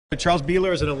Charles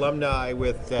Beeler is an alumni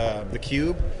with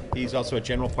theCUBE. He's also a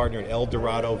general partner at El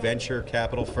Dorado venture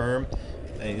capital firm.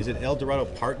 Is it El Dorado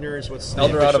Partners? What's El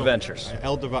Dorado official? Ventures.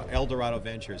 El Dorado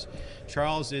Ventures.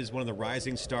 Charles is one of the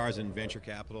rising stars in venture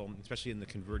capital, especially in the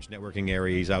converged networking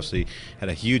area. He's obviously had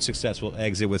a huge successful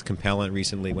exit with Compellent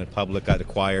recently, went public, got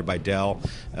acquired by Dell.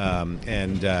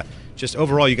 Just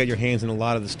overall, you got your hands in a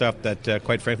lot of the stuff that,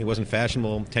 quite frankly, wasn't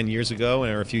fashionable 10 years ago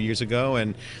or a few years ago,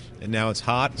 and now it's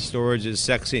hot. Storage is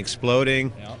sexy,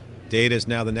 exploding. Yep. Data is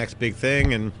now the next big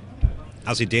thing, and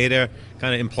obviously data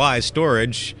kind of implies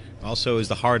storage. Also is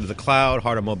the heart of the cloud,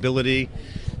 heart of mobility.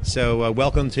 So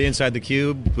welcome to Inside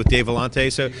theCUBE with Dave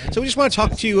Vellante. So we just want to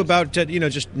talk to you about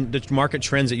just the market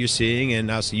trends that you're seeing,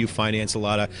 and obviously you finance a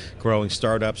lot of growing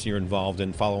startups. You're involved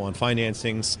in follow-on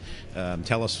financings.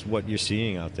 Tell us what you're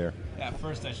seeing out there. Yeah,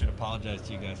 first I should apologize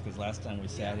to you guys because last time we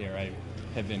sat here I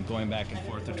had been going back and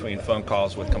forth between phone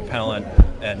calls with Compellent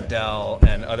and Dell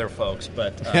and other folks,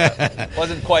 but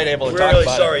wasn't quite able to talk about it.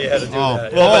 We're really sorry you had to do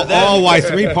that. All why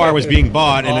 3PAR was being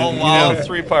bought. All while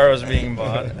 3PAR was being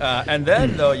bought. And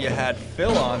then though you had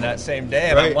Phil on that same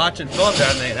day, and I'm watching Phil up there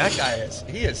and thinking, that guy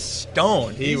is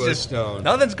stoned. He was stoned.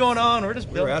 Nothing's going on, we're just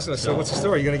building. We were asking us, so what's the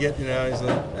story? You're going to get, he's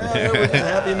like, we're just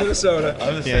happy in Minnesota.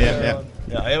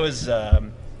 Yeah, it was...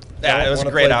 Yeah, it was a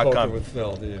great outcome. With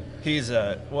Phil, do you? He's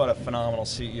what a phenomenal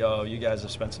CEO. You guys have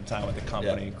spent some time with the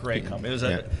company. Yeah. Great company.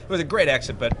 It was a great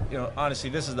exit, but honestly,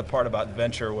 this is the part about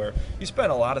venture where you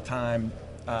spend a lot of time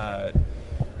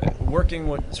working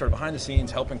with sort of behind the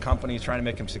scenes, helping companies, trying to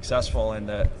make them successful, and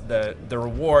the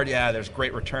reward. Yeah, there's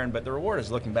great return, but the reward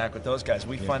is looking back with those guys.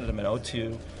 We funded them in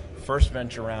 '02. First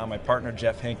venture round. My partner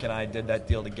Jeff Hink and I did that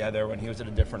deal together when he was at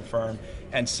a different firm,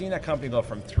 and seeing that company go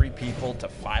from 3 people to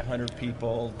 500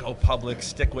 people, go public,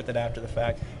 stick with it after the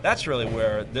fact, that's really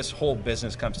where this whole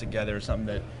business comes together.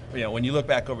 Something that, when you look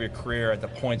back over your career at the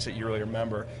points that you really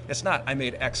remember, it's not I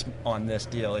made X on this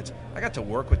deal, it's I got to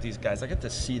work with these guys, I got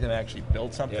to see them actually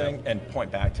build something and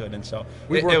point back to it. And so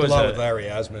we worked a lot with Larry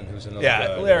Asman, who's another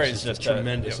guy. Larry's just a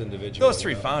tremendous individual. Those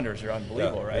 3 founders are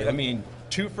unbelievable, right? I mean,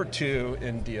 2 for 2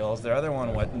 in deals. The other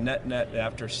one, net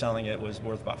after selling it, was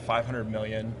worth about $500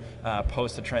 million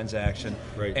post the transaction.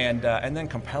 Right. And then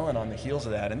Compellent on the heels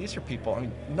of that. And these are people, I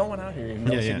mean, no one out here even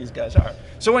knows who these guys are.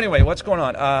 So anyway, what's going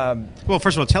on? Well,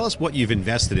 first of all, tell us what you've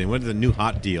invested in. What are the new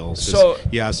hot deals? So,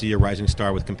 obviously you're a rising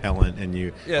star with Compellent, and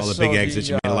all the big exits.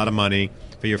 You made a lot of money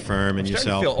for your firm and yourself.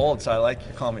 I'm starting to feel old, so I like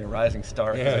you calling me a rising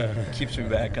star. It keeps me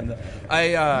back. And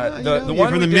you're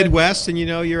from the Midwest, and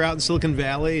you're out in Silicon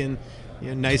Valley, and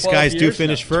nice guys do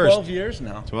finish first. 12 years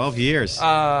now. 12 years.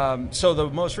 So the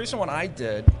most recent one I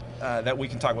did that we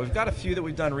can talk about, we've got a few that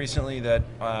we've done recently that,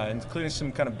 including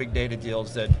some kind of big data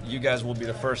deals that you guys will be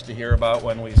the first to hear about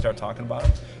when we start talking about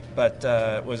them. But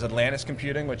it was Atlantis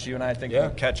Computing, which you and I think will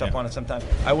catch up on it sometime.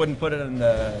 I wouldn't put it in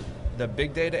the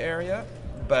big data area,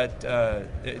 but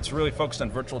it's really focused on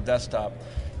virtual desktop.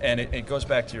 And it goes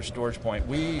back to your storage point.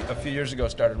 We, a few years ago,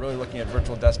 started really looking at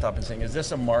virtual desktop and saying, is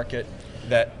this a market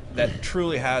that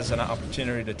truly has an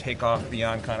opportunity to take off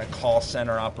beyond kind of call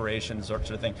center operations or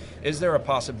sort of thing? Is there a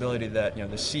possibility that the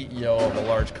CEO of a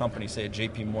large company, say at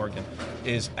JP Morgan,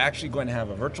 is actually going to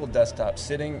have a virtual desktop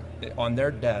sitting on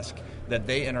their desk that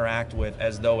they interact with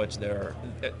as though it's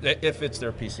if it's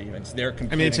their PC, it's their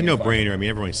computing. I mean, it's a no-brainer. I mean,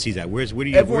 everyone sees that.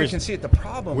 Everyone can see it. The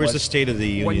problem where's the state of the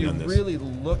union on this? When you really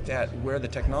looked at where the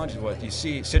technology was, you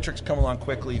see Citrix come along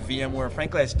quickly, VMware.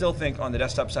 Frankly, I still think on the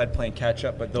desktop side playing catch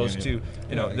up, but those two,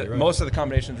 most of the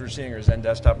combinations we're seeing are Zen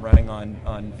Desktop running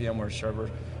on VMware server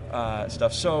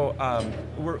stuff. So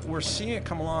we're seeing it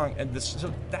come along, and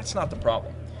so that's not the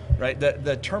problem. Right,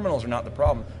 the terminals are not the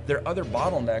problem. There are other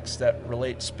bottlenecks that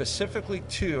relate specifically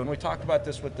to, and we talked about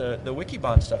this with the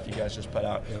Wikibon stuff you guys just put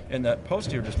out in the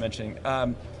post you were just mentioning.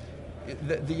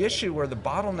 The issue where the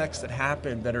bottlenecks that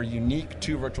happen that are unique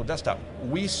to virtual desktop,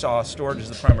 we saw storage as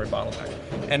the primary bottleneck,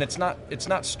 and it's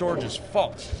not storage's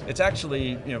fault. It's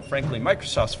actually, frankly,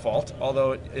 Microsoft's fault.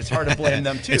 Although it's hard to blame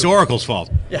them too. It's Oracle's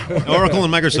fault. Yeah, Oracle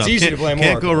and Microsoft. It's easy to blame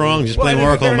Can't Oracle. go wrong. Just blame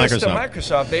Oracle and Microsoft. To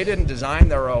Microsoft, they didn't design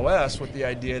their OS with the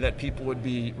idea that people would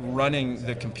be running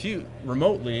the compute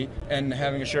remotely and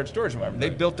having a shared storage environment. They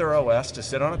built their OS to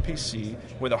sit on a PC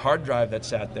with a hard drive that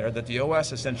sat there that the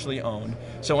OS essentially owned.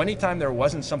 So anytime there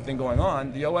wasn't something going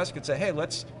on, the OS could say, hey,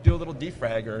 let's do a little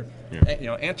defrag, or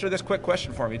answer this quick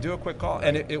question for me, do a quick call,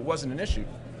 and it wasn't an issue.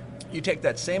 You take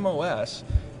that same OS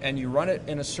and you run it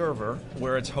in a server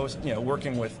where it's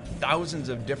working with thousands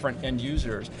of different end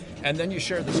users, and then you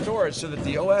share the storage so that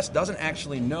the OS doesn't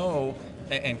actually know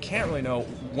and can't really know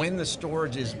when the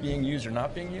storage is being used or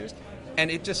not being used. and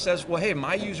it just says, well, hey,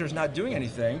 my user's not doing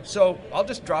anything, so I'll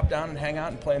just drop down and hang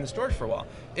out and play in the storage for a while.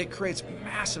 It creates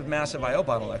massive, massive I/O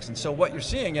bottlenecks. And so what you're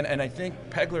seeing, and I think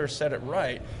Pegler said it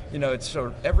right, it's sort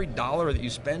of every dollar that you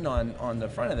spend on the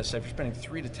front end of this stuff, you're spending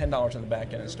 $3 to $10 on the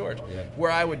back end of storage. Yeah.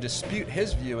 Where I would dispute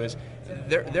his view is,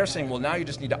 they're saying, well, now you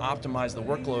just need to optimize the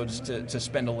workloads to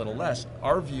spend a little less.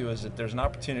 Our view is that there's an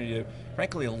opportunity to,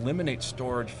 frankly, eliminate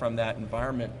storage from that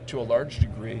environment to a large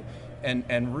degree,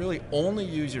 and really only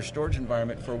use your storage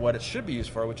environment for what it should be used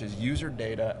for, which is user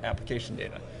data, application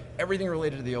data. Everything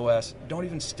related to the OS, don't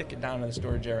even stick it down in the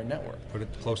storage area network. Put it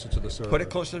closer to the server. Put it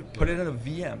closer, put it in a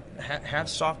VM. Have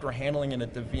software handling it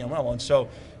at the VM level. And so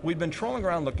we've been trolling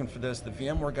around looking for this. The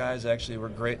VMware guys actually were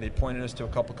great. They pointed us to a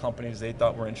couple companies they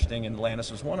thought were interesting, and Atlantis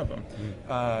was one of them.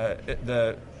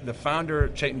 The founder,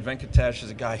 Chetan Venkatesh, is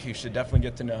a guy you should definitely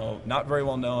get to know. Not very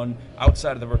well known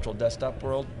outside of the virtual desktop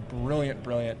world. Brilliant,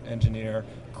 brilliant engineer,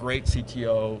 great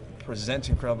CTO, presents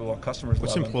incredibly well. Customers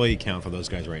love him. What's employee count for those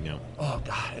guys right now? Oh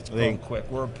God, it's grown quick.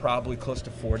 We're probably close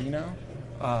to 40 now.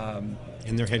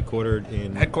 And they're headquartered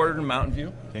in Mountain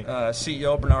View. Okay.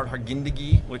 CEO Bernard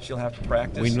Hargindegi, which you'll have to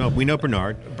practice. We know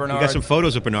Bernard. We got some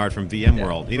photos of Bernard from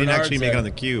VMworld. He didn't actually make it on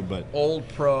theCUBE, but old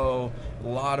pro, a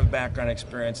lot of background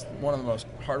experience. One of the most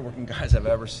hardworking guys I've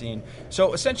ever seen.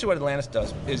 So essentially, what Atlantis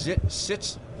does is it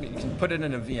sits. You can put it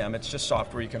in a VM. It's just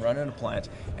software. You can run it in an appliance,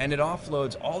 and it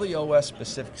offloads all the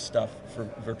OS-specific stuff for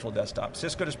virtual desktop.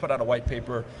 Cisco just put out a white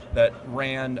paper that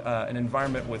ran an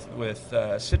environment with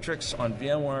Citrix on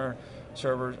VMware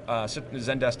server,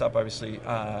 Zen Desktop obviously,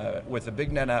 with a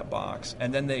big NetApp box,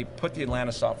 and then they put the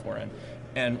Atlantis software in.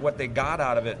 And what they got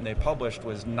out of it and they published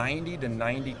was 90 to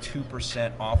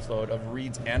 92% offload of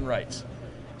reads and writes.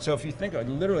 So if you think of it,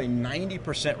 literally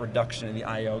 90% reduction in the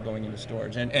I/O going into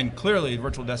storage. And clearly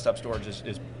virtual desktop storage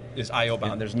is I/O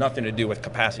bound. There's nothing to do with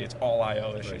capacity, it's all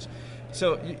I/O issues. Right.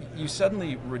 So you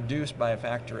suddenly reduce by a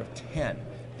factor of 10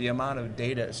 the amount of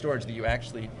data storage that you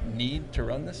actually need to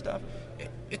run this stuff.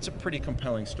 It's a pretty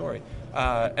compelling story.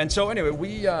 And so anyway,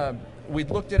 we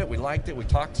looked at it, we liked it, we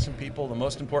talked to some people. The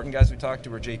most important guys we talked to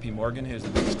were JP Morgan, who's the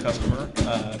biggest customer,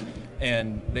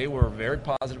 and they were very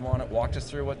positive on it, walked us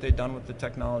through what they'd done with the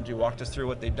technology, walked us through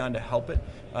what they'd done to help it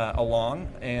along,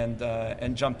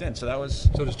 and jumped in. So that was.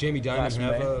 So does Jamie Dimon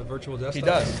have a virtual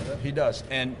desktop? He does.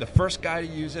 And the first guy to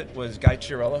use it was Guy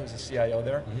Chiarella, who's the CIO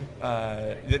there.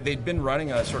 Mm-hmm. They'd been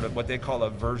running a sort of what they call a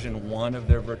version 1 of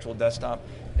their virtual desktop.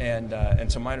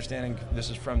 And so my understanding, this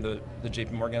is from the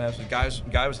JP Morgan analyst,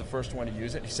 Guy was the first one to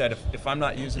use it. He said, if I'm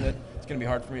not using it, it's going to be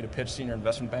hard for me to pitch senior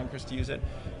investment bankers to use it.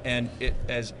 And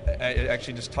I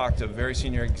actually just talked to a very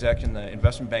senior exec in the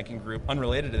investment banking group,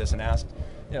 unrelated to this, and asked,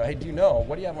 hey, do you know,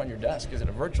 what do you have on your desk? Is it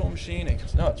a virtual machine? And he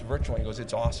goes, no, it's virtual. And he goes,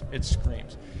 it's awesome. It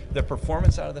screams. The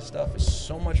performance out of this stuff is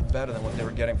so much better than what they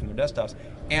were getting from their desktops,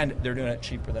 and they're doing it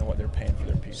cheaper than what they're paying for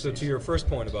their PCs. So to your first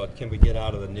point about can we get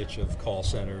out of the niche of call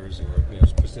centers or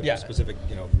specific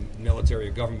military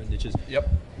or government niches? Yep.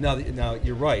 Now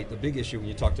you're right. The big issue when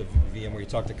you talk to VMware, you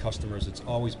talk to customers, it's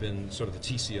always been sort of the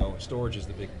TCO. Storage is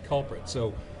the big culprit.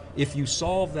 So if you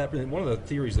solve that, one of the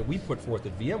theories that we put forth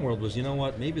at VMworld was,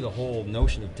 maybe the whole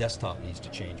notion of desktop needs to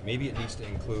change. Maybe it needs to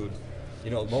include,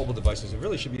 mobile devices. It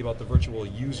really should be about the virtual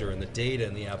user and the data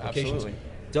and the applications.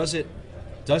 Absolutely.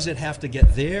 Does it have to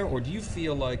get there, or do you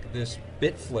feel like this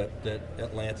bit flip that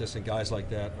Atlantis and guys like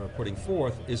that are putting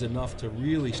forth is enough to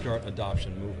really start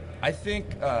adoption moving? I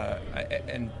think,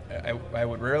 I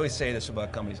would rarely say this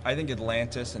about companies, I think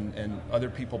Atlantis and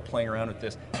other people playing around with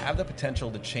this have the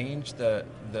potential to change the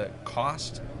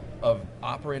cost of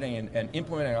operating and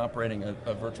implementing and operating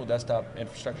a virtual desktop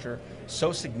infrastructure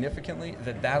so significantly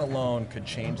that alone could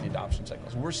change the adoption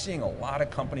cycles. We're seeing a lot of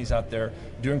companies out there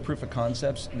doing proof of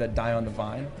concepts that die on the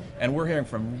vine, and we're hearing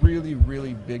from really,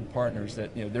 really big partners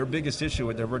that their biggest issue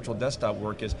with their virtual desktop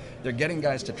work is they're getting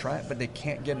guys to try it, but they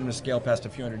can't get them to scale past a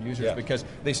few hundred users because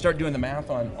they start doing the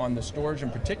math on the storage in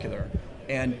particular,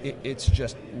 and it's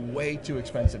just way too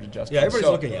expensive to justify. Yeah,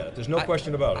 everybody's looking at it. There's no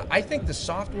question about it. I think the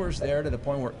software's there to the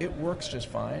point where it works just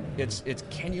fine. It's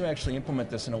can you actually implement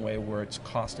this in a way where it's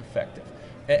cost effective?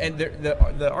 And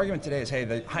the argument today is, hey,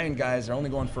 the high-end guys are only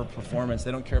going for performance.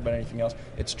 They don't care about anything else.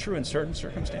 It's true in certain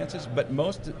circumstances, but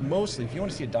mostly, if you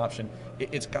want to see adoption,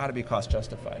 it's got to be cost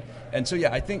justified. And so,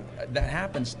 I think that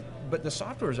happens. But the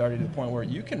software is already to the point where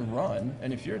you can run,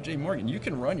 and if you're at J. Morgan, you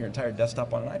can run your entire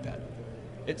desktop on an iPad.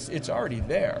 It's already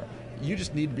there. You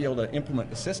just need to be able to implement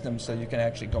the system so you can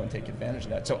actually go and take advantage of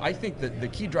that. So I think that the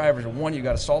key drivers are, one, you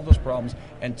got to solve those problems,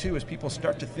 and two, as people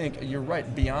start to think, you're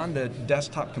right, beyond the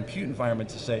desktop compute environment,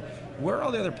 to say, where are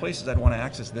all the other places I'd want to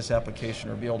access this application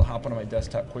or be able to hop onto my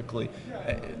desktop quickly?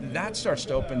 That starts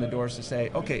to open the doors to say,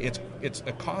 okay, it's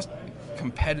a cost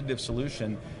competitive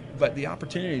solution, but the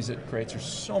opportunities it creates are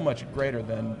so much greater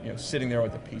than sitting there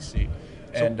with a PC.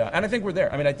 And I think we're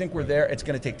there. I mean, I think we're there. It's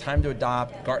going to take time to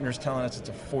adopt. Gartner's telling us it's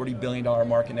a $40 billion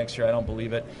market next year. I don't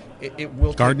believe it. It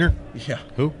will. Gartner? Yeah.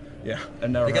 Who? Yeah. They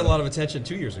got a lot of attention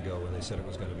 2 years ago when they said it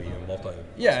was going to be a multi.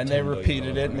 Yeah, and they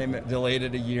repeated it and they delayed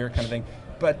it a year, kind of thing.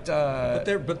 But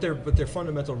their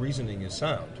fundamental reasoning is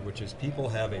sound, which is people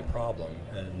have a problem,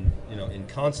 and in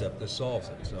concept this solves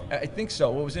it. So I think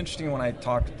so. What was interesting when I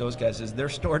talked to those guys is their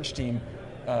storage team,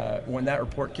 when that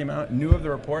report came out, knew of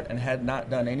the report and had not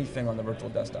done anything on the virtual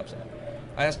desktop side.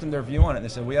 I asked them their view on it, and they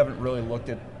said, we haven't really looked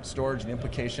at storage, the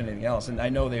implication, anything else. And I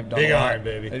know they've done a lot.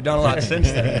 Baby. They've done a lot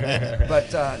since then.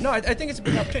 But no, I think it's a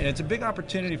big opportunity. It's a big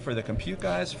opportunity for the compute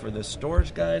guys, for the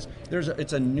storage guys.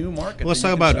 It's a new market. Well, let's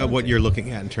talk about what you're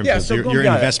looking at in terms of your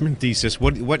investment thesis.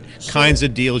 What kinds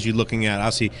of deals you're looking at?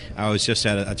 Obviously, I was just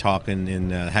at a talk in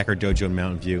Hacker Dojo in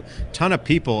Mountain View. Ton of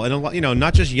people, and a lot,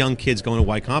 not just young kids going to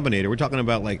Y Combinator. We're talking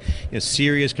about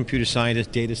serious computer scientists,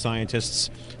 data scientists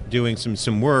doing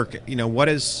some work.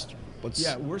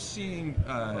 Yeah, we're seeing,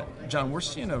 John. We're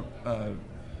seeing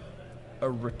a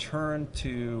return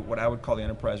to what I would call the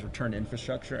enterprise return to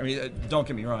infrastructure. I mean, don't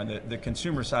get me wrong. The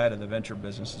consumer side of the venture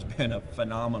business has been a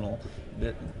phenomenal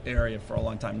area for a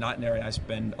long time. Not an area I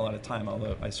spend a lot of time,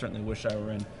 although I certainly wish I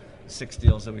were in 6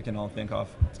 deals that we can all think off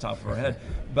the top of our head.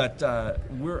 But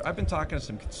I've been talking to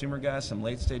some consumer guys, some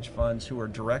late stage funds who are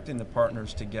directing the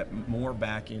partners to get more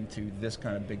back into this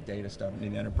kind of big data stuff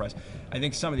in the enterprise. I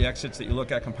think some of the exits that you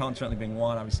look at, Compelling certainly being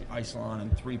one, obviously Isilon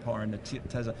and 3PAR and the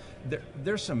Tesla,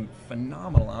 there's some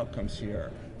phenomenal outcomes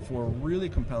here for really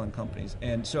compelling companies.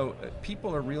 And so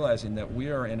people are realizing that we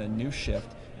are in a new shift.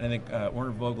 And I think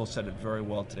Werner Vogel said it very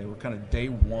well today. We're kind of day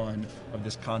one of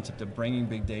this concept of bringing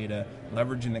big data,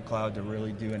 leveraging the cloud to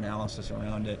really do analysis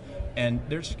around it. And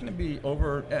there's just going to be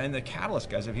and the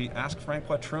Catalyst guys, if you ask Frank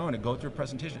Quattrone to go through a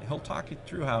presentation, he'll talk you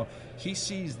through how he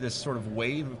sees this sort of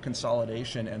wave of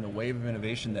consolidation and the wave of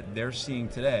innovation that they're seeing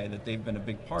today, that they've been a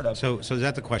big part of. So is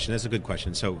that the question? That's a good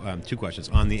question. So 2 questions.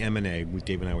 On the M&A,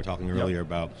 Dave and I were talking earlier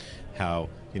about how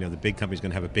the big company's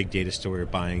going to have a big data story of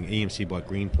buying. EMC bought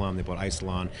Greenplum, they bought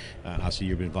Isilon. Also,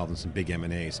 you've been involved in some big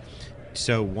M&As.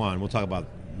 So one, we'll talk about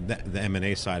the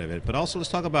M&A side of it, but also let's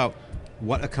talk about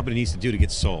what a company needs to do to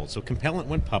get sold. So Compellant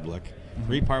went public,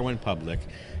 3PAR went public.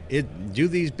 Do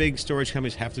these big storage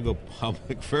companies have to go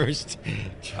public first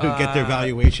to get their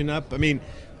valuation up? I mean,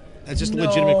 that's just a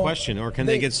legitimate question. Or can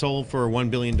they get sold for $1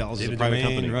 billion as a private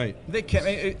company? Right. They can.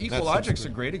 Equalogic's a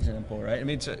great example, right? I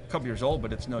mean, it's a couple years old,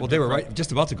 but it's no. Well, they were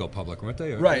just about to go public, weren't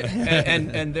they? Right.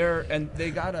 and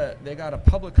they got a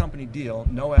public company deal,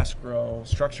 no escrow,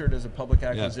 structured as a public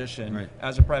acquisition,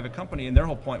 as a private company. And their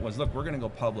whole point was, look, we're going to go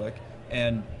public,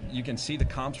 and you can see the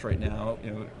comps right now.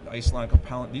 Isilon,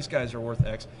 Compellant, these guys are worth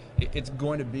X. It's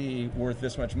going to be worth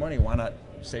this much money. Why not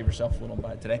save yourself a little and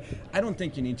buy it today? I don't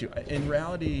think you need to. In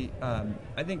reality,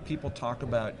 I think people talk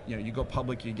about, you go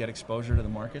public, you get exposure to the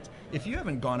markets. If you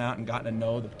haven't gone out and gotten to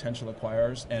know the potential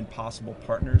acquirers and possible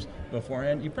partners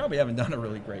beforehand, you probably haven't done a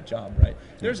really great job, right?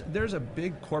 There's a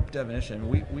big corp definition.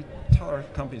 We tell our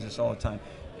companies this all the time.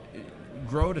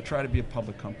 Grow to try to be a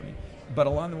public company. But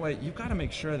along the way, you've got to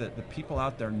make sure that the people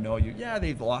out there know you. Yeah,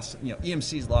 they've lost,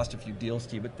 EMC's lost a few deals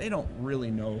to you, but they don't really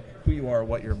know who you are,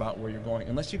 what you're about, where you're going,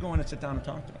 unless you go in and sit down and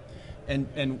talk to them.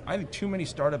 And I think too many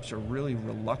startups are really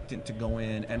reluctant to go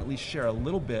in and at least share a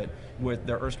little bit with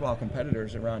their erstwhile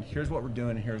competitors around, here's what we're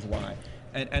doing and here's why.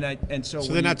 So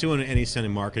they're not doing any kind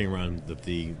of marketing around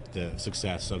the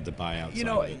success of the buyout.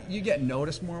 You get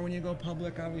noticed more when you go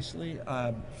public. Obviously,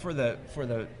 for the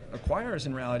acquirers,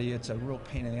 in reality, it's a real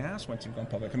pain in the ass once you've gone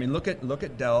public. I mean, look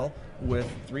at Dell with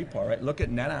 3PAR, right? Look at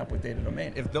NetApp with Data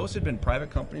Domain. If those had been private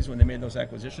companies when they made those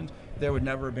acquisitions, there would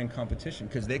never have been competition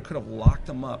because they could have locked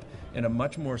them up in a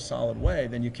much more solid way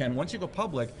than you can once you go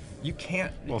public. You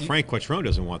can't. Well, Frank Quattrone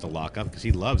doesn't want the lockup because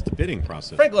he loves the bidding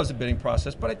process. Frank loves the bidding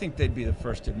process, but I think they'd be the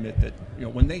first to admit that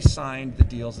when they signed the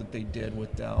deals that they did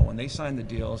with Dell, when they signed the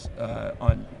deals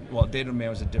Data Domain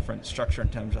was a different structure in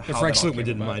terms of how. Frank Slootman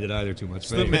didn't mind it either too much.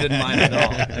 Slootman didn't mind it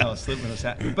at all. Slootman was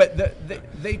happy. But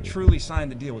they truly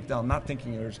signed the deal with Dell, not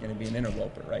thinking there was going to be an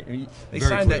interloper, right? I mean, they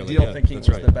signed that deal thinking it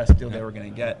was the best deal they were going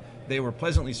to get. They were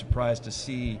pleasantly surprised to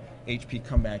see HP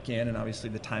come back in, and obviously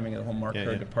the timing of the whole Mark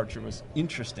Kerr departure was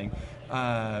interesting.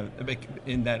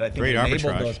 In that I think it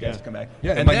enabled those guys to come back.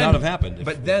 Yeah, it might not have happened.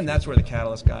 But then that's where the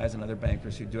Catalyst guys and other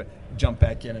bankers who do it jump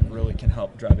back in and really can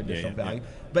help drive additional value.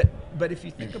 But if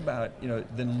you think about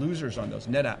the losers on those,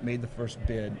 NetApp made the first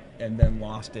bid and then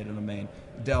lost Data Domain.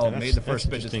 Dell made the first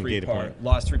bid to interesting data 3-par, point.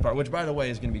 lost 3-par, which by the way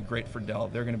is going to be great for Dell.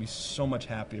 They're going to be so much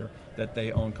happier that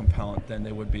they own Compellent than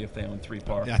they would be if they owned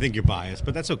 3-par. I think you're biased,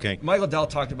 but that's okay. Michael Dell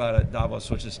talked about it at Davos,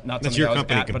 which is not That's something your I was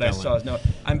company, at, but I saw his note.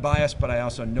 I'm biased, but I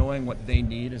also, knowing what they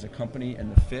need as a company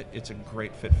and the fit, it's a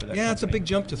great fit for that Yeah, company. it's a big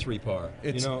jump to 3-par.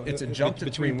 It's a jump to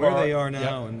between 3-par, where they are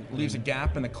now and leaves a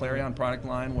gap in the Clarion product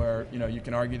line where you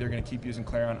can argue they're going to keep using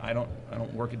Clarion. I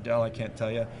don't work at Dell, I can't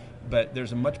tell you, but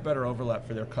there's a much better overlap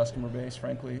for their customer base,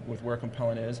 frankly, with where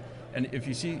Compellent is. And if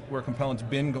you see where Compellent's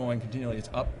been going continually, it's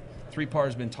up. 3-par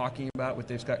has been talking about what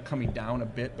they've got coming down a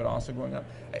bit, but also going up.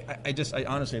 I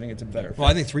honestly think it's a better fit. Well,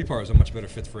 I think 3-par is a much better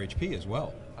fit for HP as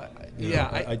well.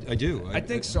 I do. I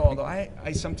think so, although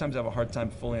I sometimes have a hard time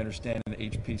fully understanding the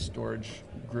HP storage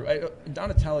group.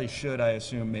 Donatelli should, I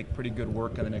assume, make pretty good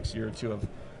work in the next year or two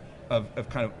of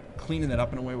kind of cleaning that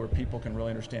up in a way where people can really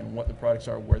understand what the products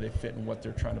are, where they fit, and what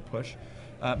they're trying to push.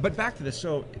 But back to this,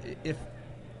 so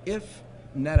if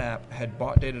NetApp had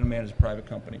bought Data Demand as a private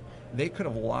company, they could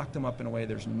have locked them up in a way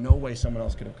there's no way someone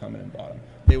else could have come in and bought them.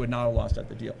 They would not have lost out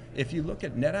the deal. If you look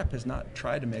at NetApp has not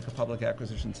tried to make a public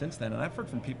acquisition since then, and I've heard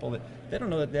from people that they don't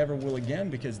know that they ever will again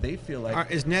because they feel like...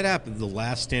 Is NetApp the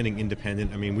last standing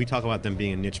independent? I mean, we talk about them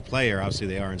being a niche player. Obviously,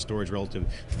 they are in storage relative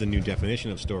to the new definition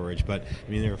of storage, but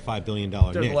I mean, they're a $5 billion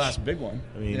niche. They're the last big one.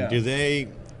 I mean, do they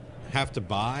have to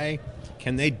buy?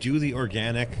 Can they do the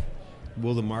organic?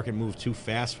 Will the market move too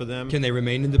fast for them? Can they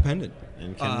remain independent?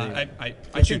 And can they, I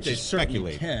think they certainly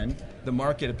speculate. can. The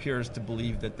market appears to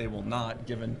believe that they will not,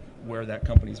 given where that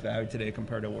company's valued today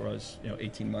compared to where it was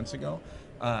 18 months ago.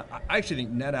 I actually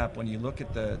think NetApp, when you look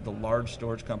at the large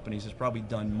storage companies, has probably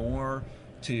done more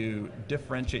to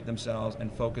differentiate themselves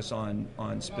and focus on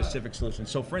specific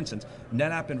solutions. So for instance,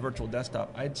 NetApp in virtual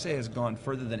desktop, I'd say has gone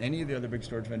further than any of the other big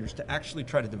storage vendors to actually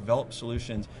try to develop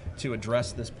solutions to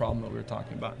address this problem that we were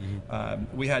talking about.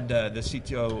 Mm-hmm. We had the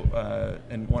CTO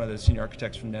and one of the senior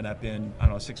architects from NetApp in,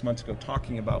 6 months ago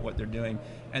talking about what they're doing.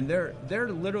 And they're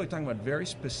literally talking about very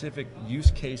specific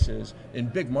use cases in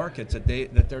big markets that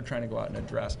they're trying to go out and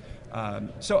address.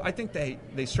 So I think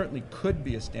they certainly could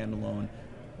be a standalone.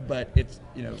 But it's,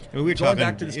 going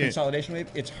back to this consolidation wave,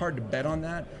 it's hard to bet on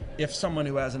that if someone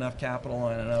who has enough capital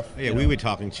and enough... we were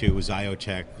talking to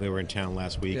Xiotech. They were in town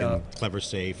last week, and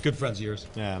CleverSafe. Good friends of yours.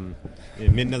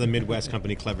 Another Midwest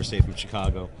company, CleverSafe from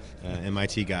Chicago,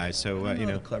 MIT guys. So, I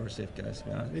know the CleverSafe guys.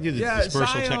 Yeah. They do the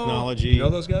dispersal technology. You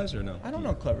know those guys or no? I don't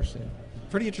know CleverSafe.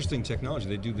 Pretty interesting technology.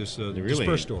 They do this really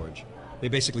disperse storage. They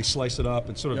basically slice it up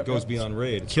and sort of goes beyond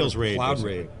RAID. It's kills sort of RAID. Cloud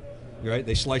basically. RAID. Right?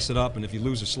 They slice it up, and if you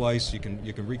lose a slice, you can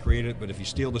recreate it. But if you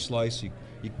steal the slice,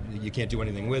 you can't do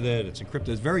anything with it. It's encrypted.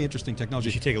 It's very interesting technology.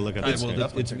 You should take a look at it.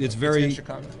 It's very in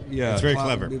Chicago. Yeah, it's very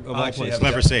clever. Actually,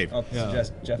 CleverSafe. I'll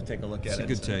suggest Jeff take a look at it. It's a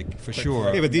good take for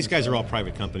sure. Yeah, but these guys are all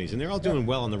private companies, and they're all doing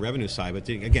well on the revenue side. But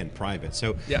again, private.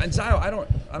 So and Zio, I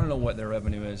don't know what their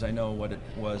revenue is. I know what it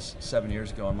was 7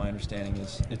 years ago, and my understanding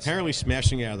is it's apparently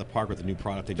smashing it out of the park with the new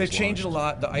product they they've just changed launched. a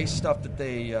lot. The ICE stuff that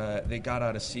they got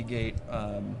out of Seagate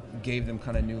gave them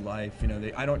kind of new life.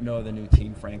 I don't know the new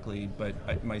team, frankly, but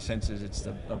my sense is it's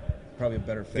probably a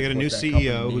better fit. They got a new what that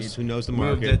CEO company needs. who knows the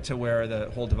Moved market. it to where the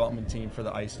whole development team for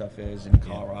the ICE stuff is in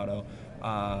Colorado.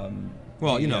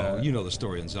 Well, you know the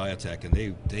story in Xiotech, and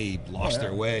they lost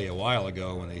their way a while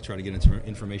ago when they tried to get into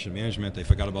information management. They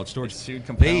forgot about storage. Sued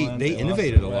Compellent, they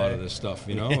innovated a lot of this stuff,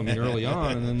 early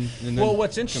on, and then well,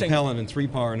 what's interesting, Compellent and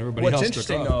 3-par and everybody else what's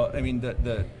interesting took off. though, I mean,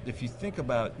 if you think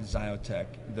about Xiotech,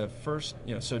 the first,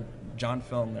 so John,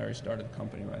 Phil, and Larry started the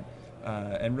company, right?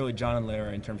 And really John and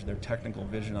Larry, in terms of their technical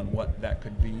vision on what that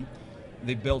could be,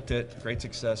 they built it, great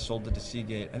success, sold it to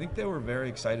Seagate. I think they were very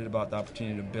excited about the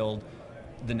opportunity to build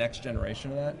the next generation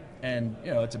of that. And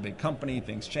it's a big company,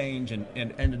 things change, and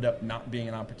ended up not being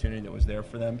an opportunity that was there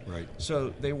for them. Right.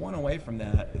 So they went away from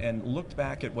that and looked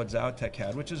back at what Xiotech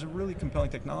had, which is a really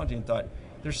compelling technology, and thought,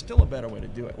 there's still a better way to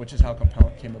do it, which is how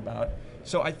Compellent came about.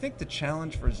 So I think the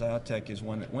challenge for Xiotech is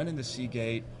when it went into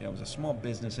Seagate, it was a small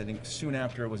business. I think soon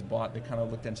after it was bought, they kind of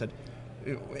looked and said,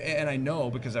 and I know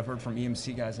because I've heard from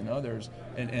EMC guys and others,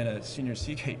 and a senior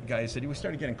Seagate guy said, we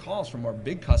started getting calls from our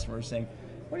big customers saying,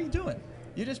 what are you doing?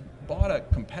 You just bought a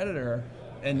competitor,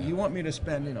 and you want me to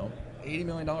spend, $80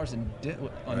 million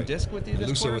on disk with you this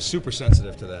Lucio quarter? was super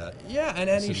sensitive to that. Yeah,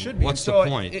 and he should be. What's and so the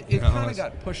point? It kind of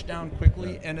got pushed down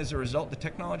quickly, and as a result, the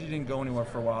technology didn't go anywhere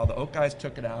for a while. The Oak guys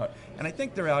took it out, and I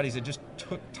think the reality is it just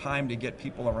took time to get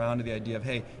people around to the idea of,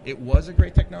 hey, it was a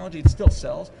great technology, it still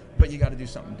sells, but you got to do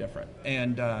something different.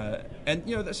 And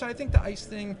so I think the ICE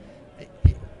thing,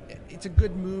 it's a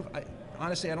good move.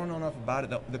 Honestly, I don't know enough about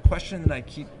it. The question that I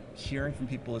keep hearing from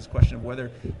people is a question of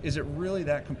whether, is it really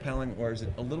that compelling or is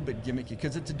it a little bit gimmicky?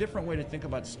 Because it's a different way to think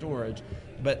about storage,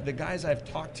 but the guys I've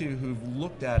talked to who've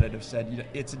looked at it have said,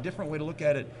 it's a different way to look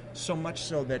at it, so much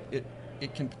so that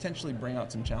it can potentially bring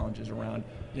out some challenges around,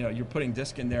 you're putting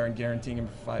disk in there and guaranteeing them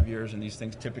for 5 years, and these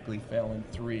things typically fail in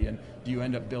 3, and do you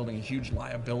end up building a huge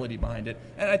liability behind it?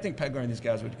 And I think Pegler and these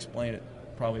guys would explain it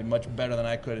probably much better than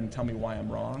I could and tell me why I'm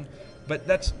wrong. But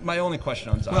that's my only question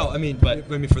on Xylem. Well, I mean,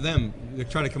 for them, they're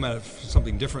trying to come at it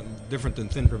something different than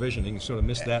thin provisioning. Sort of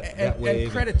missed that wave.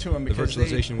 And credit to them, the because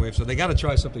virtualization wave. So they got to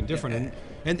try something different.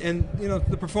 And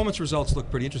the performance results look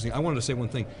pretty interesting. I wanted to say one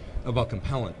thing about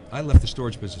Compellent. I left the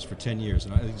storage business for 10 years,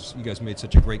 and you guys made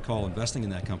such a great call investing in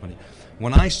that company.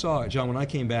 When I saw, John, when I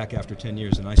came back after 10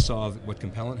 years and I saw what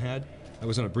Compellent had, I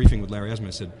was on a briefing with Larry Esman.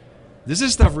 I said, "Does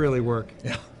this stuff really work?"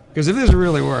 Yeah. Because if this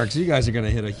really works, you guys are going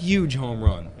to hit a huge home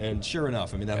run. And sure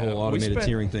enough, I mean, that whole automated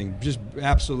tiering thing, just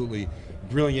absolutely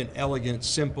brilliant, elegant,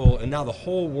 simple, and now the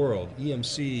whole world,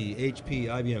 EMC, HP,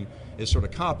 IBM, is sort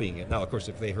of copying it. Now, of course,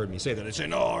 if they heard me say that, they'd say,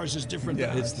 no, ours is different.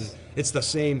 Yeah. It's the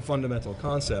same fundamental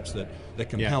concepts that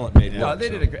Compellent made work. No, they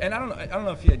did a great, and I don't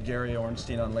know if you had Gary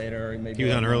Ornstein on later. Or maybe he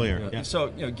was on earlier. Yeah. So,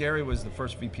 Gary was the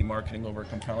first VP marketing over at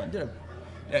Compellent.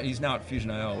 He's now at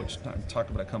Fusion.io, which talk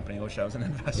about a company I wish I was an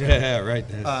investor. Yeah, right.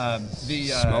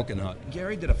 Smoking hot.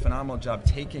 Gary did a phenomenal job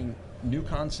taking new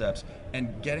concepts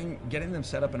and getting them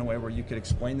set up in a way where you could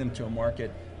explain them to a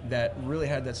market that really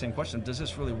had that same question: does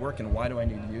this really work, and why do I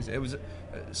need to use it? It was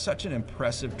such an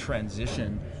impressive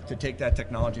transition to take that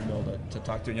technology bill to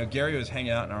talk to. Gary was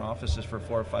hanging out in our offices for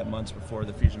 4 or 5 months before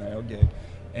the Fusion.io gig,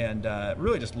 and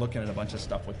really just looking at a bunch of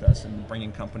stuff with us and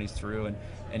bringing companies through.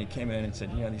 And he came in and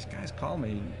said, these guys call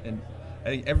me. And I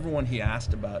think everyone he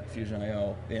asked about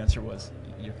Fusion.io, the answer was,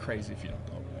 you're crazy if you don't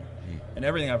go over there. And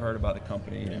everything I've heard about the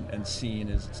company and seen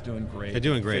is it's doing great. They're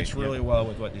doing great. It's really well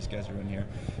with what these guys are doing here.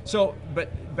 So,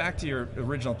 but back to your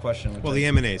original question. Well, the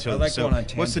M&A. So, going on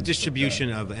what's the distribution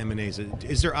of the M&As?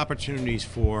 Is there opportunities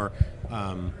for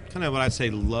kind of what I'd say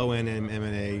low-end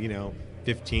M&A,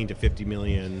 15 to 50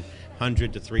 million,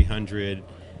 100 to 300?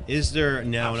 Is there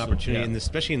now an opportunity,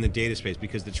 especially in the data space,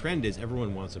 because the trend is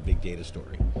everyone wants a big data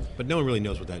story, but no one really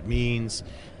knows what that means.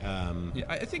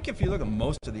 I think if you look at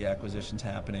most of the acquisitions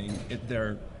happening,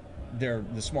 they're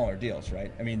the smaller deals,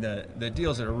 right? I mean, the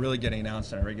deals that are really getting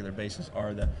announced on a regular basis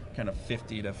are the kind of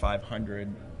 50 to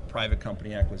 500 private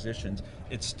company acquisitions.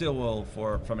 It still will,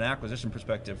 from an acquisition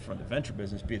perspective, from the venture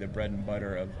business, be the bread and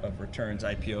butter of returns.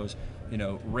 IPOs,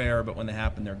 rare, but when they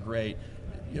happen, they're great.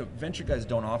 Venture guys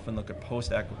don't often look at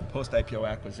post-IPO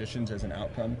acquisitions as an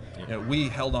outcome. We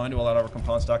held on to a lot of our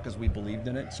Compellent stock because we believed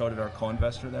in it. So did our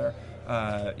co-investor there.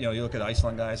 You look at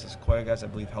Iceland guys, the Sequoia guys, I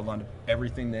believe, held on to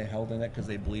everything they held in it because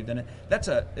they believed in it.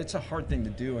 It's a hard thing to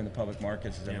do in the public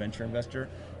markets as a venture investor.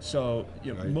 So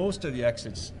most of the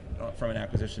exits from an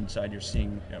acquisition side you're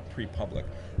seeing pre-public.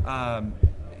 But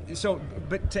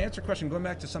to answer your question, going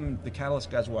back to some of the Catalyst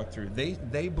guys walked through,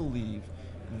 they believe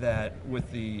that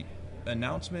with the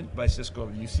announcement by Cisco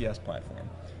of the UCS platform,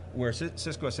 where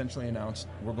Cisco essentially announced,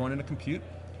 we're going into compute,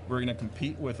 we're going to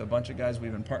compete with a bunch of guys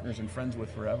we've been partners and friends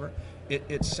with forever.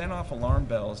 It sent off alarm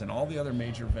bells, and all the other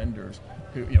major vendors,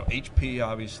 who, HP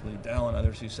obviously, Dell and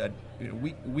others, who said,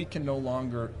 we can no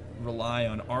longer rely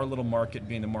on our little market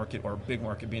being the market, or big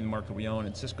market being the market we own,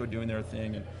 and Cisco doing their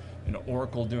thing, and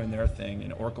Oracle doing their thing,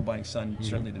 and Oracle buying Sun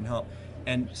certainly didn't help.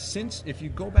 And if you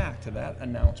go back to that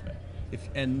announcement,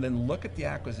 and then look at the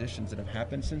acquisitions that have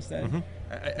happened since then,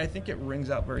 I think it rings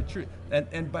out very true.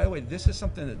 And by the way, this is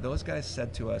something that those guys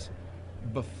said to us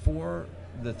before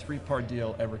the 3-part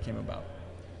deal ever came about.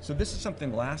 So this is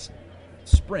something last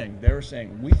spring they were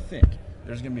saying, we think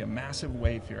there's going to be a massive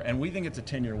wave here, and we think it's a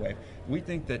 10-year wave. We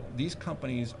think that these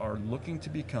companies are looking to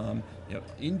become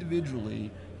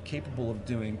individually capable of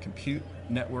doing compute,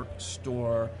 network,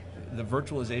 store, the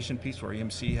virtualization piece where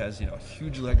EMC has a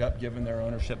huge leg up given their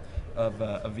ownership of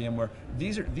VMware.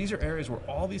 These are areas where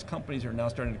all these companies are now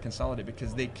starting to consolidate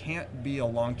because they can't be a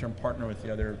long-term partner with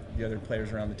the other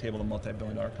players around the table, the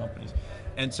multi-billion-dollar companies.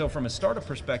 And so from a startup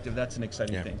perspective, that's an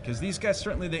exciting thing, because these guys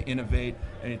certainly, they innovate,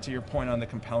 and to your point on the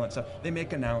Compellent stuff, they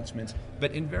make announcements,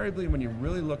 but invariably when you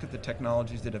really look at the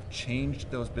technologies that have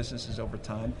changed those businesses over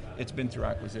time, it's been through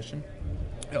acquisition.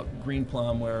 Green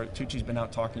Plum, where Tucci's been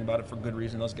out talking about it for good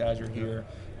reason. Those guys are here.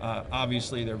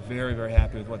 Obviously, they're very, very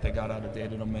happy with what they got out of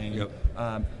Data Domain.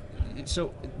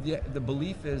 So the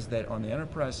belief is that on the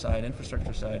enterprise side,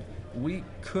 infrastructure side, we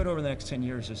could over the next 10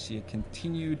 years just see a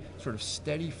continued sort of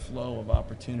steady flow of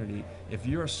opportunity. If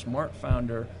you're a smart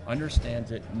founder,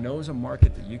 understands it, knows a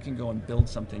market that you can go and build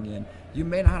something in, you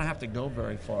may not have to go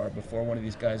very far before one of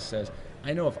these guys says,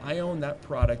 I know if I own that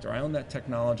product or I own that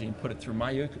technology and put it through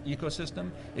my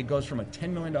ecosystem, it goes from a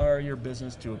 $10 million a year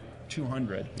business to a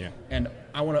 200, and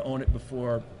I want to own it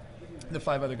before the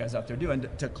 5 other guys out there do. And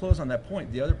to close on that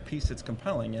point, the other piece that's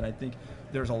compelling, and I think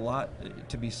there's a lot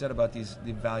to be said about the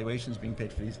valuations being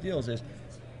paid for these deals is,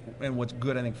 and what's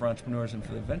good I think for entrepreneurs and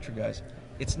for the venture guys,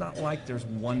 it's not like there's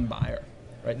one buyer,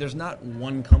 right? There's not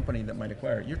one company that might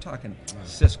acquire it. You're talking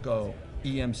Cisco,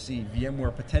 EMC,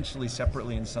 VMware, potentially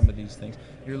separately in some of these things.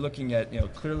 You're looking at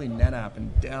clearly NetApp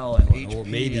and Dell and HP or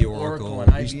maybe and Oracle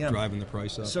and at least IBM driving the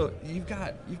price up. So you've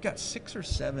got 6 or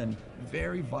 7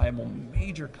 very viable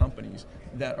major companies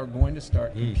that are going to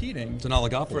start competing it's an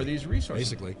oligopoly for these resources.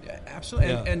 Basically. Yeah,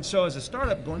 absolutely. And so as a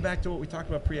startup, going back to what we talked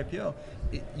about pre-IPO,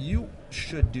 you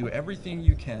should do everything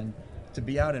you can to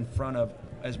be out in front of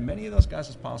as many of those guys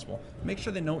as possible. Make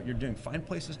sure they know what you're doing. Find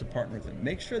places to partner with them.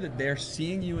 Make sure that they're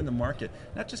seeing you in the market,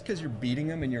 not just because you're beating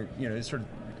them and you're sort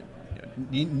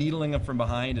of needling them from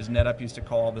behind, as NetApp used to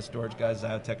call the storage guys,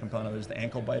 Zyotech component others, the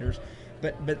ankle biters,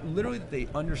 but literally that they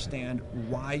understand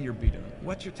why you're beating them.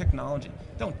 What's your technology?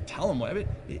 Don't tell them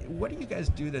what do you guys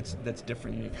do that's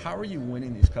different, unique? How are you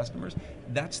winning these customers?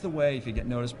 That's the way, if you get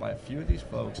noticed by a few of these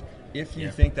folks, if you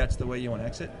think that's the way you want to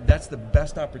exit, that's the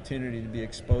best opportunity to be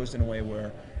exposed in a way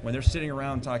where when they're sitting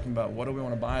around talking about what do we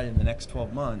want to buy in the next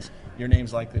 12 months, your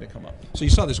name's likely to come up. So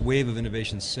you saw this wave of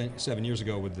innovation 7 years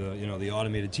ago with the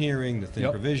automated tiering, the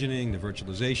thin provisioning, the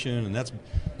virtualization, and that's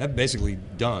basically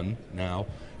done now.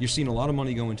 You're seeing a lot of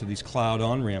money go into these cloud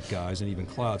on-ramp guys and even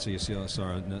cloud. So you see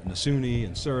Nasuni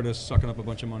and Certus sucking up a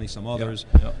bunch of money, some others.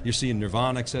 You're seeing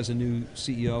Nirvanix as a new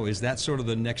CEO. Is that sort of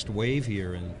the next wave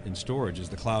here in storage, is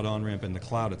the cloud on-ramp and the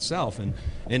cloud itself? And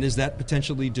is that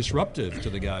potentially disruptive to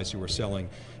the guys who are selling,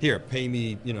 here, pay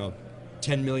me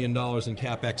 $10 million in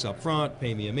CapEx up front,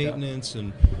 pay me a maintenance,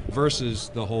 and versus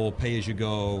the whole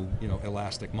pay-as-you-go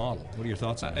elastic model? What are your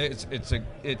thoughts on that?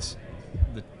 It's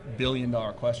the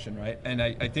billion-dollar question, right? And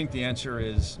I think the answer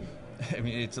is,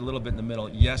 it's a little bit in the middle.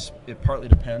 Yes, it partly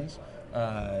depends,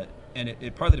 and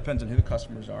it partly depends on who the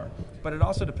customers are, but it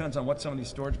also depends on what some of these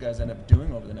storage guys end up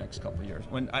doing over the next couple of years.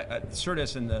 When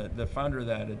Certus and the founder of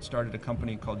that had started a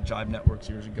company called Jive Networks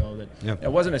years ago that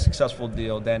it wasn't a successful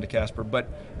deal, Dan DeCasper, but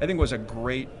I think it was a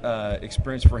great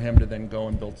experience for him to then go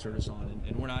and build Certus on.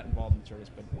 And we're not involved in Certus,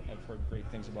 but I've heard great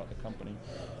things about the company.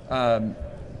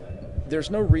 There's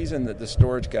no reason that the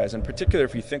storage guys, in particular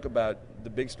if you think about the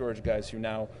big storage guys who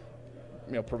now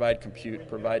provide compute,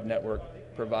 provide network,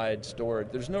 provide storage,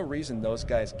 there's no reason those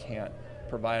guys can't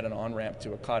provide an on-ramp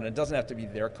to a cloud. And it doesn't have to be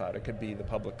their cloud, it could be the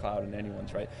public cloud and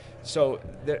anyone's, right? So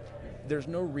there's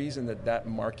no reason that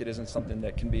market isn't something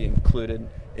that can be included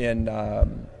in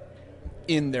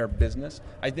their business.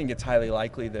 I think it's highly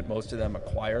likely that most of them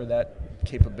acquire that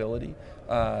capability.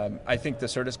 I think the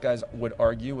Certus guys would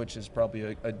argue, which is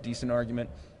probably a decent argument,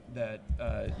 that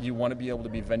you want to be able to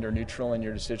be vendor neutral in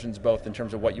your decisions, both in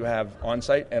terms of what you have on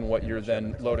site and what you're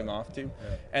then loading off to.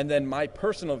 And then my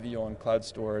personal view on cloud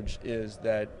storage is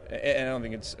that, and I don't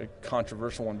think it's a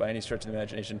controversial one by any stretch of the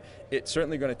imagination, it's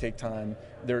certainly going to take time.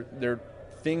 There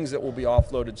things that will be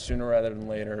offloaded sooner rather than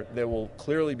later. There will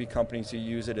clearly be companies who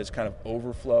use it as kind of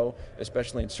overflow,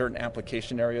 especially in certain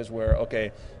application areas where,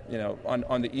 okay,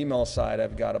 on the email side,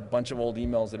 I've got a bunch of old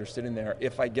emails that are sitting there.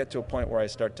 If I get to a point where I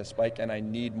start to spike and I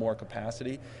need more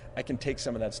capacity, I can take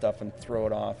some of that stuff and throw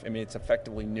it off. It's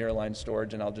effectively nearline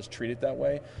storage, and I'll just treat it that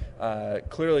way.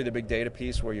 Clearly the big data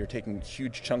piece where you're taking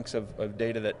huge chunks of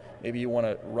data that maybe you want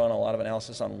to run a lot of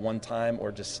analysis on one time,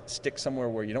 or just stick somewhere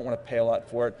where you don't want to pay a lot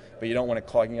for it, but you don't want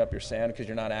to clogging up your SAN because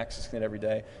you're not accessing it every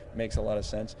day, makes a lot of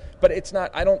sense. But it's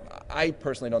not, I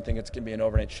personally don't think it's going to be an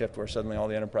overnight shift where suddenly all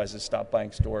the enterprises stop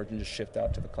buying storage and just shift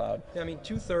out to the cloud. Yeah,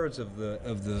 2/3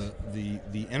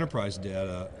 of the enterprise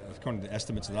data, according to the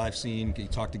estimates that I've seen, you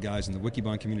talk to guys in the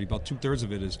Wikibon community, about 2/3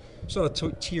 of it is sort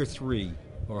of tier 3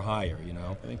 or higher.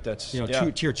 I think that's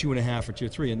tier 2.5 or tier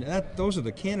 3, and those are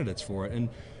the candidates for it. And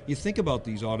you think about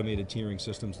these automated tiering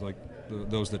systems like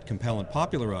those that Compel and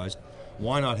popularized.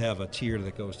 Why not have a tier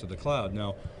that goes to the cloud?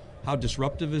 Now, how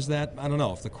disruptive is that? I don't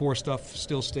know. If the core stuff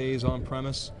still stays on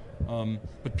premise,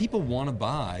 but people want to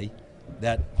buy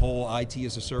that whole IT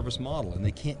as a service model, and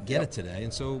they can't get it today.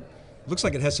 And so looks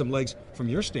like it has some legs from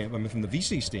your standpoint, I mean, from the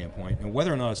VC standpoint, and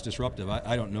whether or not it's disruptive,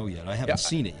 I don't know yet. I haven't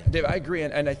seen it yet. Dave, I agree,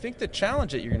 and I think the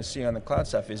challenge that you're going to see on the cloud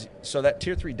stuff is, so that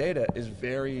tier 3 data has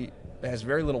very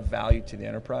little value to the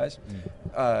enterprise.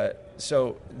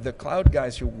 So the cloud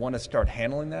guys who want to start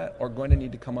handling that are going to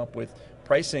need to come up with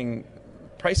price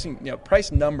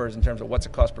numbers in terms of what's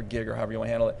it cost per gig or however you want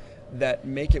to handle it, that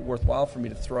make it worthwhile for me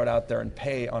to throw it out there and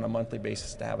pay on a monthly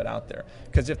basis to have it out there.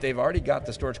 Because if they've already got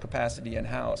the storage capacity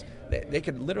in-house, they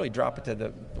could literally drop it to the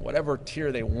whatever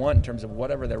tier they want in terms of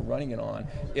whatever they're running it on.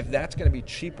 If that's going to be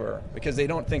cheaper, because they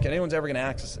don't think anyone's ever going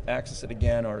to access it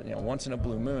again, or once in a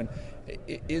blue moon,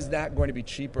 is that going to be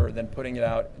cheaper than putting it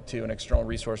out to an external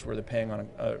resource where they're paying on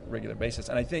a regular basis?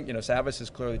 And I think Savvis is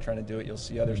clearly trying to do it. You'll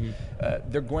see others.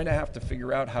 They're going to have to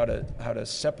figure out how to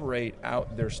separate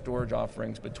out their storage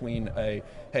offerings between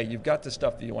hey, you've got the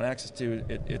stuff that you want access to,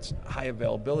 it's high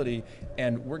availability,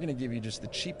 and we're going to give you just the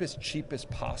cheapest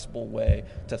possible way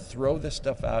to throw this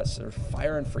stuff out, sort of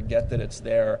fire and forget that it's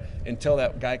there until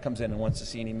that guy comes in and wants to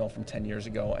see an email from 10 years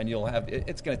ago, and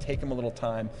it's going to take him a little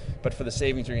time, but for the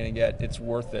savings you're going to get, it's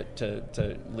worth it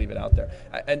to leave it out there.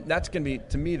 And that's going to be,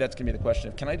 to me, that's going to be the question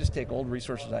of, can I just take old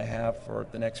resources I have for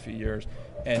the next few years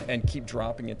and keep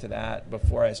dropping it to that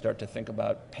before I start to think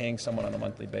about paying someone on a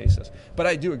monthly basis? But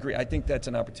I do agree, I think that's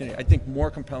an opportunity. I think more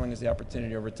compelling is the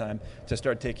opportunity over time to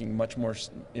start taking much more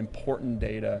important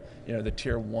data, the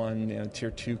tier 1,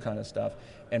 tier 2 kind of stuff,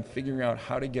 and figuring out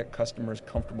how to get customers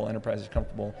comfortable, enterprises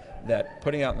comfortable, that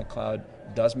putting out in the cloud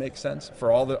does make sense for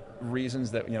all the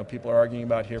reasons that people are arguing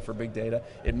about here for big data.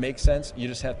 It makes sense. You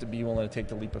just have to be willing to take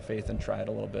the leap of faith and try it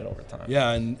a little bit over time.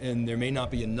 Yeah, and there may not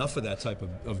be enough of that type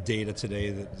of data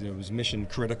today that is mission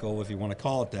critical, if you want to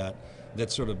call it that,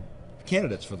 that's sort of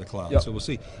candidates for the cloud. Yep. So we'll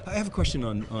see. I have a question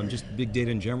on just big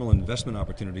data in general, investment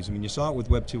opportunities. I mean, you saw it with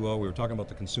Web 2.0. We were talking about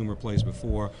the consumer plays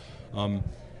before.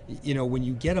 When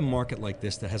you get a market like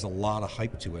this that has a lot of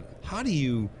hype to it, how do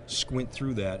you squint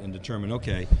through that and determine,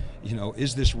 okay,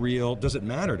 is this real? Does it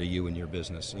matter to you in your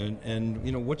business?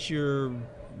 And what's your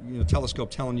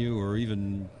telescope telling you, or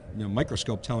even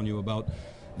microscope telling you about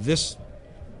this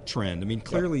trend? I mean,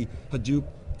 clearly Hadoop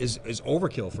is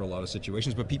overkill for a lot of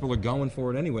situations, but people are going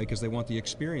for it anyway because they want the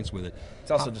experience with it.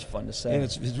 It's also just fun to say. And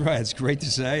it's right, it's great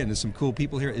to say, and there's some cool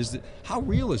people here. How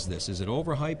real is this? Is it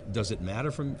overhyped? Does it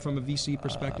matter from a VC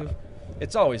perspective?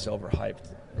 It's always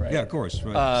overhyped, right? Yeah, of course.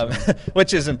 Right.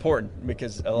 Which is important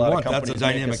because a lot of companies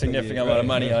make a significant amount of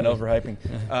money on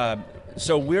overhyping.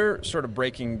 So we're sort of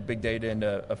breaking big data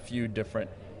into a few different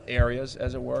areas,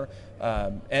 as it were.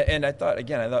 And I thought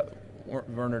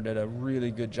Werner did a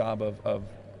really good job of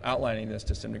outlining this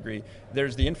to some degree.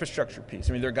 There's the infrastructure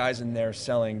piece. I mean, there are guys in there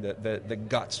selling the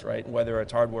guts, right? Whether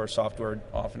it's hardware or software,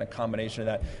 often a combination of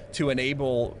that, to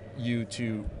enable you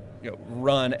to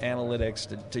run analytics,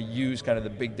 to use kind of the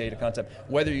big data concept,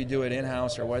 whether you do it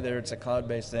in-house or whether it's a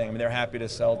cloud-based thing. I mean, they're happy to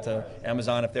sell to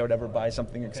Amazon if they would ever buy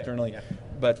something externally. Yeah.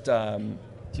 But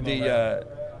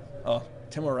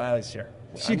Tim O'Reilly's here.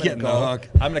 She's getting the hook.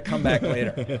 I'm going to come back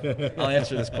later. I'll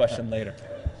answer this question later.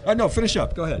 No, finish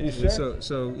up. Go ahead. You sure?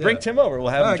 So yeah. Bring Tim over.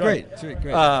 We'll have him join.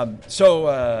 Great.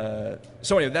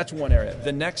 So anyway, that's one area.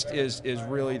 The next is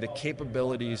really the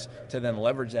capabilities to then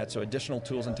leverage that. So additional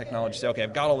tools and technology. Say, okay,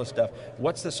 I've got all this stuff.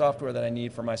 What's the software that I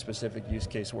need for my specific use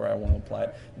case where I want to apply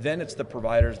it? Then it's the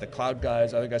providers, the cloud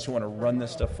guys, other guys who want to run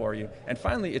this stuff for you. And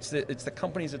finally, it's the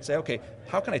companies that say, okay,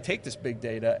 how can I take this big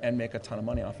data and make a ton of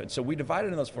money off it? So we divide it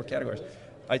in those 4 categories.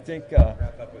 I think.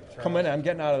 Come in. I'm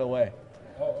getting out of the way.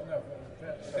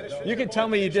 You can tell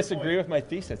me you disagree with my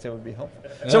thesis. It would be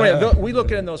helpful. So anyway, we look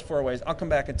at it in those 4 ways. I'll come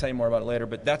back and tell you more about it later,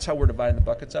 but that's how we're dividing the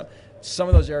buckets up. Some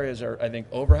of those areas are, I think,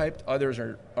 overhyped. Others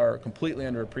are completely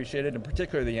underappreciated, and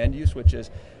particularly the end use, which is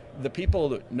the people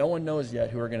that no one knows yet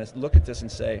who are going to look at this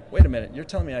and say, wait a minute, you're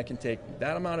telling me I can take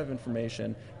that amount of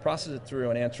information, process it through,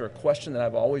 and answer a question that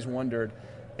I've always wondered,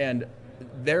 and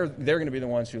they're going to be the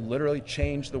ones who literally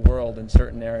change the world in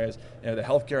certain areas. The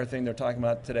healthcare thing they're talking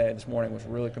about this morning was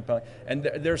really compelling. And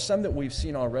there's some that we've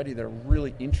seen already that are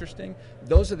really interesting.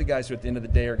 Those are the guys who at the end of the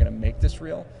day are going to make this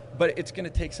real. But it's going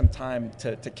to take some time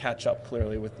to catch up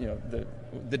clearly with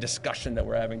the discussion that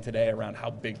we're having today around how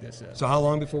big this is. So how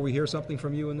long before we hear something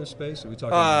from you in this space? Are we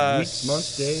talking weeks,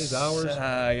 months, days,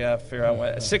 hours? Figure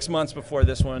out 6 months before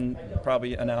this one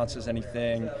probably announces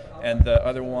anything, and the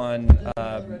other one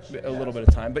a little bit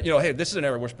of time. But hey, this is an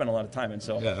area we're spending a lot of time in,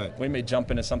 so we may jump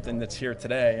into something that's here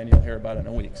today, and you'll hear about it in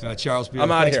a week. So. Charles Beeler,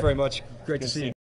 I'm out thanks here. very much. Great to see you.